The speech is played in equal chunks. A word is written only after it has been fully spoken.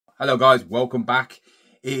Hello guys, welcome back.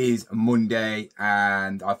 It is Monday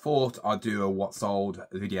and I thought I'd do a what sold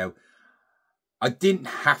video. I didn't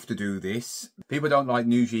have to do this. People don't like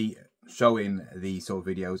usually showing these sort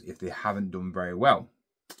of videos if they haven't done very well.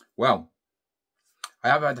 Well, I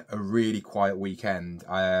have had a really quiet weekend.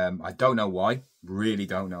 I don't know why, really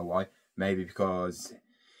don't know why. Maybe because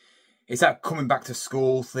it's that coming back to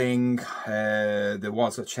school thing. There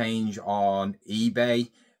was a change on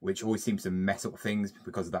eBay, which always seems to mess up things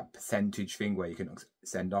because of that percentage thing where you can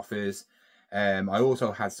send offers. I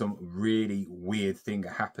also had some really weird thing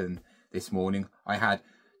that happened this morning. I had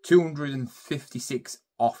 256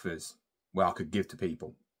 offers where I could give to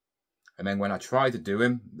people. And then when I tried to do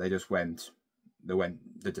them, they just didn't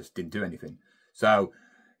do anything. So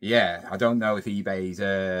yeah, I don't know if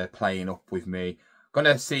eBay's playing up with me.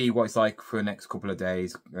 Gonna see what it's like for the next couple of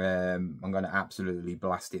days. I'm gonna absolutely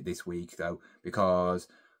blast it this week though, because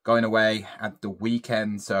going away at the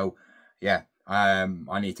weekend. So yeah, I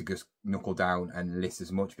need to just knuckle down and list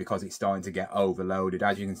as much because it's starting to get overloaded.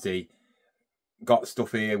 As you can see, got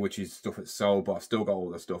stuff here which is stuff that's sold, but I've still got all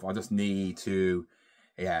the stuff. I just need to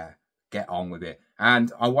get on with it.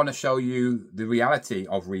 And I want to show you the reality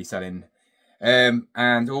of reselling,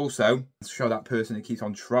 and also show that person that keeps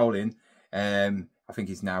on trolling. I think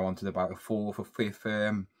he's now onto about a 4th or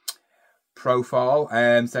 5th profile,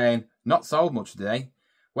 saying not sold much today.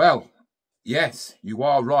 Well, yes, you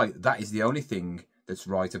are right. That is the only thing that's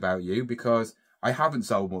right about you, because I haven't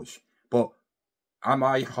sold much. But am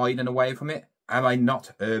I hiding away from it? Am I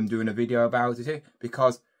not doing a video about it?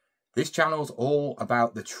 Because this channel is all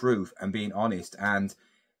about the truth and being honest. And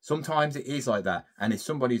sometimes it is like that. And if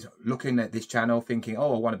somebody's looking at this channel thinking,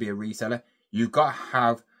 oh, I want to be a reseller, you've got to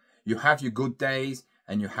have, you have your good days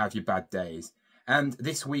and you have your bad days. And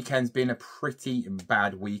this weekend's been a pretty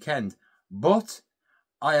bad weekend. But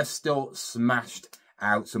I have still smashed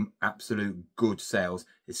out some absolute good sales,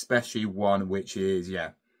 especially one which is,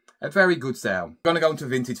 yeah, a very good sale. I'm going to go into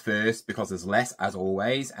Vinted first because there's less, as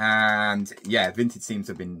always. And yeah, Vinted seems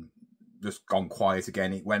to have been just gone quiet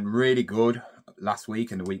again. It went really good last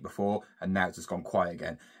week and the week before, and now it's just gone quiet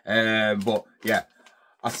again. But yeah,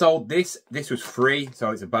 I sold this. This was free,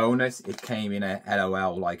 so it's a bonus. It came in a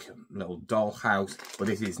LOL, like little dollhouse, but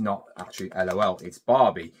this is not actually LOL, it's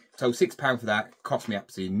Barbie. So £6 for that, cost me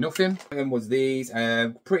absolutely nothing. And was these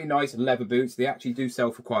pretty nice leather boots. They actually do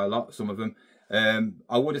sell for quite a lot, some of them.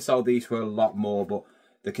 I would have sold these for a lot more, but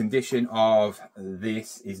the condition of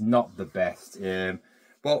this is not the best.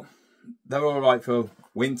 But they're all right for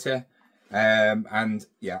winter. And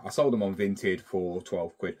yeah, I sold them on Vinted for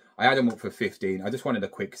 12 quid. I had them up for 15. I just wanted a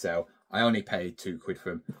quick sale. I only paid 2 quid for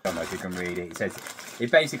them. I don't know if you can read it.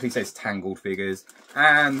 It basically says Tangled Figures.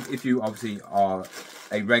 And if you obviously are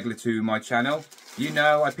a regular to my channel, you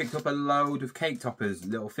know I picked up a load of Cake Toppers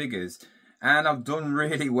little figures, and I've done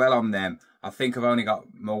really well on them. I think I've only got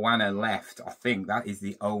Moana left. I think that is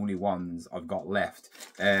the only ones I've got left.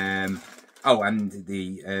 Oh, and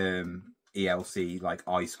the ELC like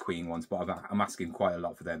Ice Queen ones, but I'm asking quite a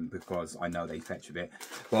lot for them because I know they fetch a bit.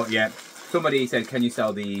 But yeah, somebody said, can you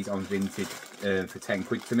sell these on Vinted for 10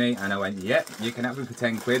 quid to me? And I went, yep, you can have them for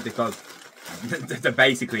 10 quid because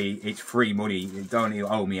basically it's free money. You don't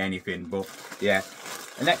owe me anything. But yeah,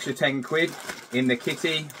 an extra 10 quid in the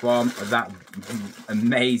kitty from that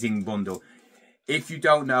amazing bundle. If you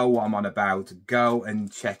don't know what I'm on about, go and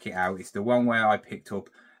check it out. It's the one where I picked up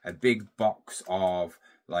a big box of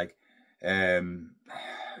like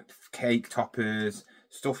cake toppers,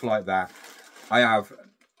 stuff like that. I have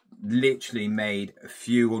literally made a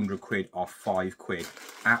few hundred quid off 5 quid.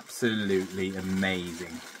 Absolutely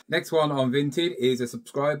amazing. Next one on Vinted is a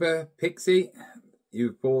subscriber, Pixie.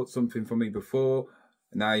 You've bought something from me before,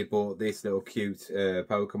 and now you bought this little cute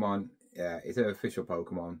Pokemon. Yeah, it's an official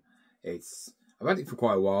Pokemon. I've had it for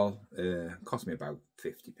quite a while. Cost me about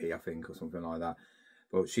 50p, I think, or something like that.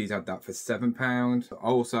 But she's had that for £7.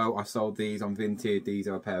 Also, I sold these on Vinted. These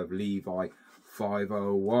are a pair of Levi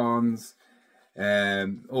 501s.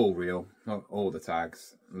 All real. Not all the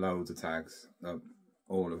tags. Loads of tags.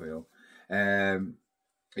 All real.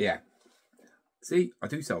 Yeah. See, I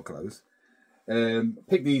do sell clothes.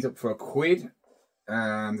 Picked these up for £1,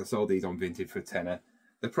 and I sold these on Vinted for £10.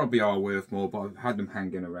 They probably are worth more, but I've had them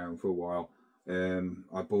hanging around for a while.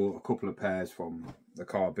 I bought a couple of pairs from the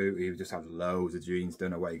car boot. He just had loads of jeans.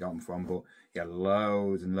 Don't know where he got them from, but he had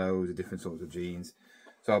loads and loads of different sorts of jeans.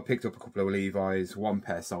 So I picked up a couple of Levi's. One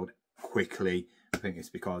pair sold quickly. I think it's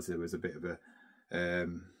because there was a bit of a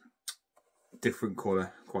different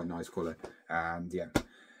colour, quite nice colour, and yeah,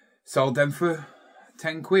 sold them for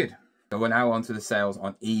 10 quid. So we're now on to the sales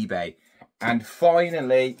on eBay. And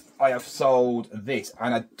finally, I have sold this.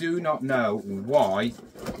 And I do not know why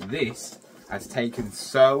this has taken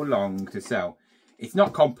so long to sell. It's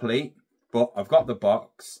not complete, but I've got the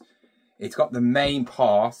box. It's got the main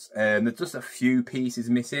part. There's just a few pieces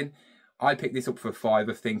missing. I picked this up for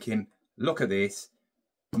 £5 thinking, look at this,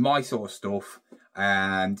 my sort of stuff.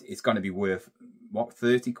 And it's going to be worth, what,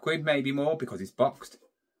 30 quid, maybe more, because it's boxed.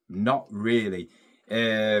 Not really.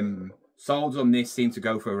 Solds on this seem to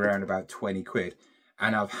go for around about 20 quid.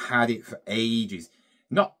 And I've had it for ages.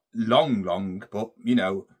 Not long, but, you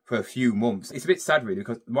know, for a few months. It's a bit sad, really,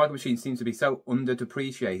 because the micro machines seem to be so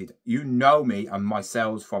under-depreciated. You know me and my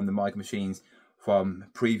sales from the micro machines from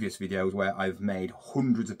previous videos where I've made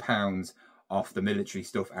hundreds of pounds off the military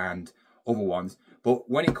stuff and other ones. But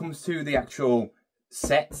when it comes to the actual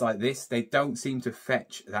sets like this, they don't seem to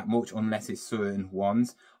fetch that much unless it's certain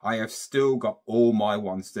ones. I have still got all my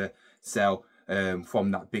ones to sell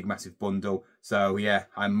from that big massive bundle. So yeah,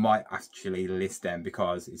 I might actually list them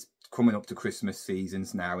because it's coming up to Christmas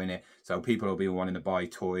seasons now, innit? So people will be wanting to buy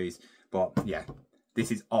toys. But yeah,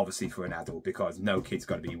 this is obviously for an adult because no kid's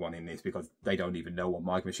got to be wanting this because they don't even know what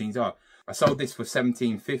micro machines are. I sold this for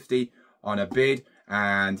 £17.50 on a bid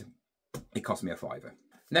and it cost me a £5.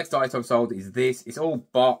 Next item sold is this. It's all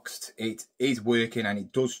boxed. It is working and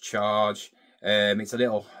it does charge. It's a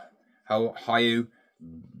little Hayu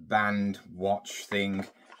band watch thing.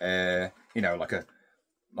 You know, like a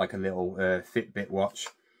little Fitbit watch.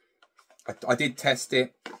 I did test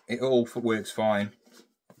it. It all works fine.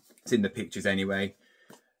 It's in the pictures anyway.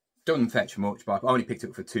 Doesn't fetch much, but I only picked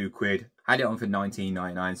it up for £2. Had it on for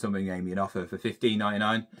 £19.99. Somebody gave me an offer for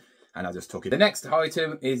 £15.99. And I just took it. The next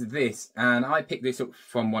item is this, and I picked this up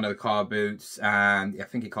from one of the car boots, and I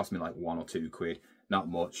think it cost me like £1 or £2, not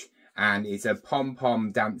much. And it's a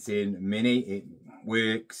pom-pom dancing mini. It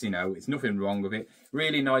works, you know, it's nothing wrong with it.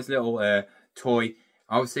 Really nice little toy.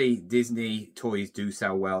 Obviously, Disney toys do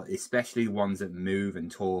sell well, especially ones that move and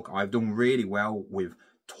talk. I've done really well with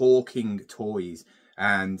talking toys,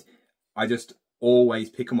 and I just always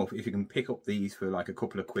pick them up. If you can pick up these for like a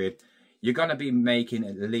couple of quid, you're going to be making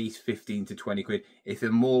at least 15 to 20 quid. If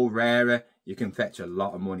they're more rarer, you can fetch a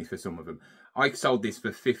lot of money for some of them. I sold this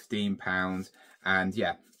for £15 and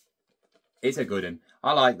yeah, it's a good one.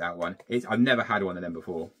 I like that one. I've never had one of them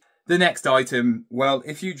before. The next item, well,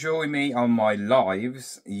 if you join me on my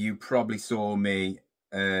lives, you probably saw me,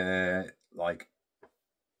 you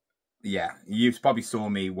probably saw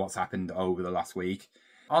me what's happened over the last week.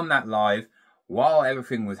 On that live, while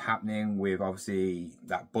everything was happening with obviously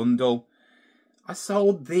that bundle, I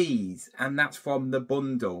sold these, and that's from the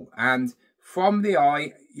bundle. And from the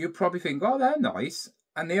eye, you probably think, oh, they're nice.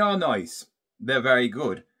 And they are nice. They're very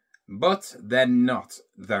good. But they're not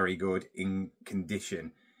very good in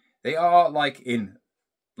condition. They are they're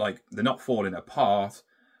not falling apart.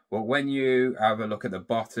 But when you have a look at the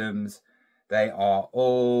bottoms, they are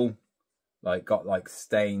all got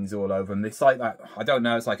stains all over them. It's like that, I don't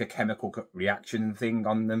know, it's like a chemical reaction thing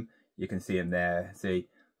on them. You can see them there, see,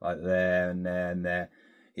 like there and there and there.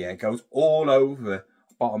 Yeah, it goes all over the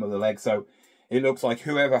bottom of the leg. So it looks like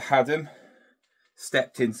whoever had them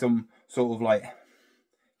stepped in some sort of like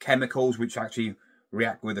chemicals which actually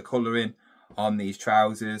react with the colouring on these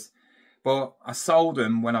trousers. But I sold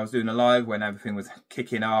them when I was doing a live, when everything was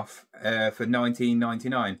kicking off, for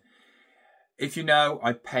 £19.99. If you know,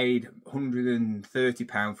 I paid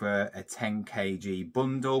 £130 for a 10 kg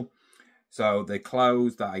bundle. So the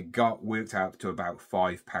clothes that I got worked out to about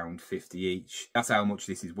 £5.50 each. That's how much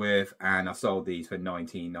this is worth, and I sold these for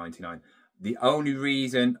 £19.99. The only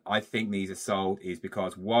reason I think these are sold is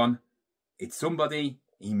because, one, it's somebody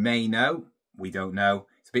he may know. We don't know.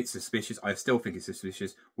 It's a bit suspicious. I still think it's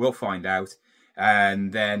suspicious. We'll find out.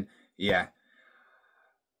 And then, yeah,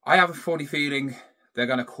 I have a funny feeling they're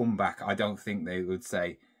going to come back. I don't think they would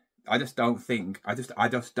say. I just don't think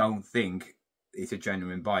it's a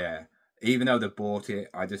genuine buyer. Even though they bought it,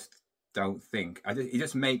 I just don't think. It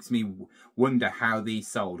just makes me wonder how these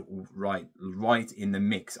sold right in the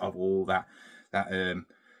mix of all that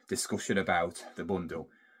discussion about the bundle.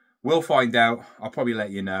 We'll find out. I'll probably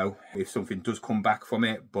let you know if something does come back from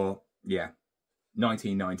it. But yeah,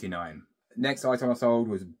 £19.99. Next item I sold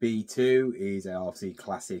was B2. Is obviously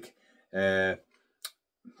classic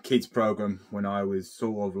kids program. When I was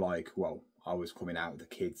sort of I was coming out of the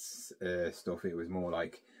kids stuff. It was more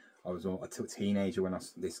like I was a teenager when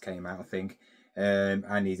this came out, I think.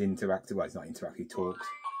 And he's interactive. Well, it's not interactive. He talks.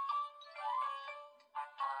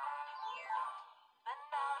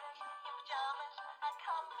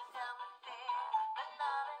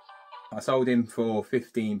 I sold him for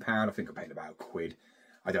 £15. I think I paid about £1.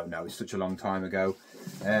 I don't know, it's such a long time ago.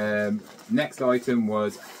 Next item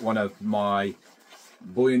was one of my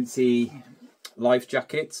buoyancy life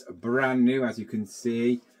jackets, brand new, as you can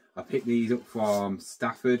see. I picked these up from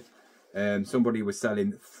Stafford. Somebody was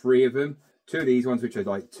selling 3 of them. 2 of these ones, which are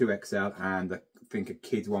like 2XL, and I think a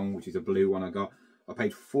kid's one, which is a blue one I got. I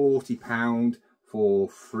paid £40 for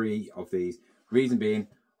 3 of these. Reason being,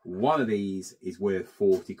 one of these is worth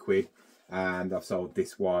 40 quid, and I've sold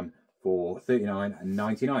this one for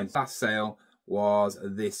 £39.99. Last sale was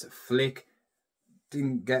this flick.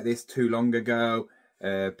 Didn't get this too long ago.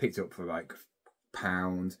 Picked it up for like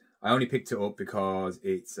 £1. I only picked it up because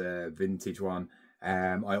it's a vintage one.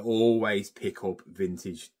 I always pick up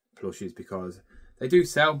vintage plushes because they do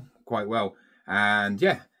sell quite well. And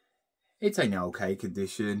yeah, it's in okay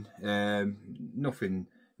condition. Nothing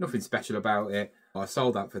special about it. I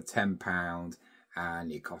sold that for £10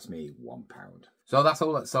 and it cost me £1. So that's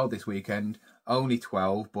all that sold this weekend. Only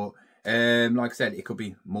 12, but like I said, it could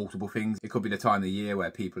be multiple things. It could be the time of the year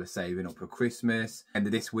where people are saving up for Christmas. End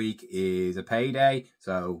of this week is a payday,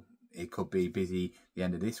 so it could be busy the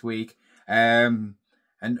end of this week. And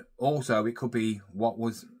also it could be what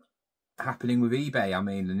was happening with eBay. I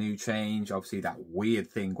mean, the new change, obviously that weird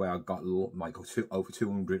thing where I got like over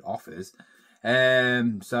 200 offers.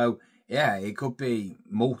 So yeah, it could be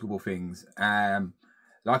multiple things.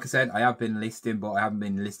 Like I said, I have been listing, but I haven't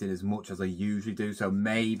been listing as much as I usually do. So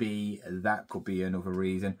maybe that could be another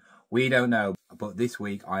reason. We don't know. But this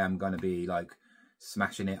week I am going to be like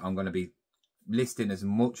smashing it. I'm going to be listing as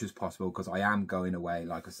much as possible because I am going away,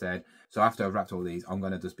 like I said. So after I've wrapped all these, I'm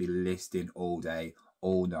going to just be listing all day,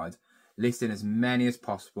 all night. Listing as many as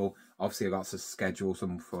possible. Obviously, I've got to schedule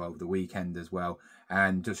some for the weekend as well.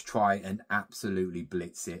 And just try and absolutely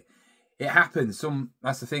blitz it. It happens.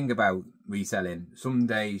 That's the thing about reselling. Some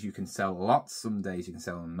days you can sell lots, some days you can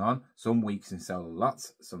sell none. Some weeks you can sell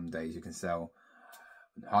lots, some days you can sell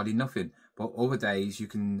hardly nothing. But other days you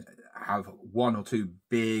can have 1 or 2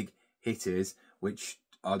 big hitters which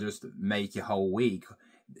are just make your whole week.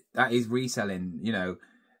 That is reselling. You know,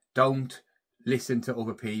 don't listen to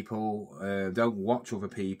other people. Don't watch other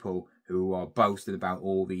people who are boasting about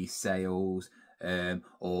all these sales.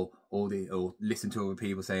 Or listen to other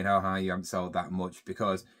people saying, oh, you haven't sold that much,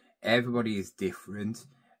 because everybody is different.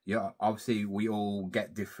 Yeah, obviously we all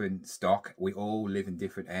get different stock. We all live in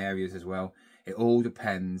different areas as well. It all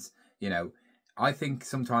depends. You know, I think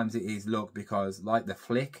sometimes it is luck, because like the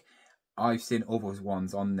flick, I've seen other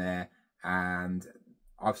ones on there and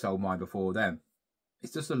I've sold mine before them.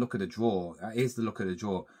 It's just the luck of the draw. That is the luck of the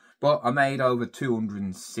draw. But I made over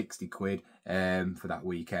 260 quid for that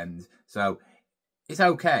weekend. So it's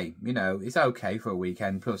okay, you know, it's okay for a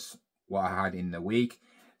weekend, plus what I had in the week.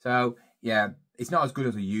 So, yeah, it's not as good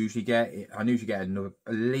as I usually get. I usually get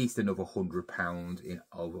at least another £100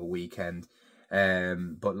 over a weekend.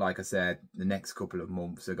 But like I said, the next couple of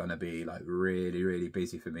months are going to be like really, really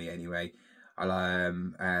busy for me anyway.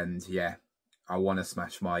 And yeah, I want to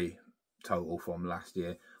smash my total from last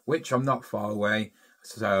year, which I'm not far away.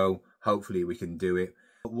 So hopefully we can do it.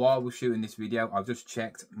 While we're shooting this video, I've just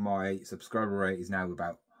checked, my subscriber rate is now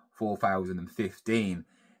about 4,015.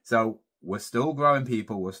 So we're still growing,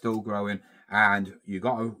 people. We're still growing. And you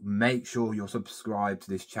got to make sure you're subscribed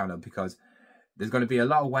to this channel, because there's going to be a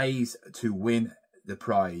lot of ways to win the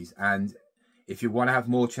prize. And if you want to have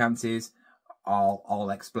more chances,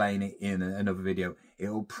 I'll explain it in another video.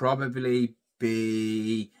 It'll probably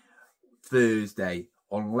be Thursday,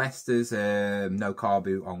 unless there's no car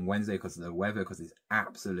boot on Wednesday because of the weather, because it's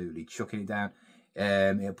absolutely chucking it down.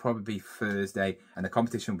 It'll probably be Thursday, and the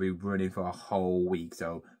competition will be running for a whole week.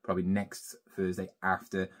 So probably next Thursday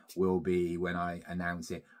after will be when I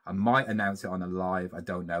announce it. I might announce it on a live, I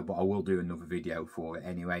don't know, but I will do another video for it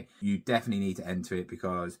anyway. You definitely need to enter it,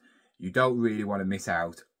 because you don't really want to miss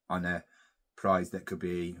out on a prize that could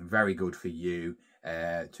be very good for you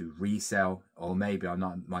to resell, or maybe I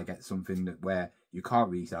might get something that where you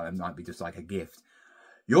can't resell. It might be just like a gift.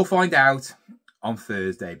 You'll find out on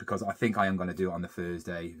Thursday, because I think I am going to do it on the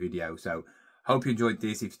Thursday video. So hope you enjoyed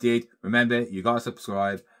this. If you did, remember, you got to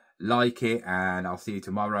subscribe, like it, and I'll see you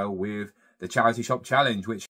tomorrow with the charity shop challenge, which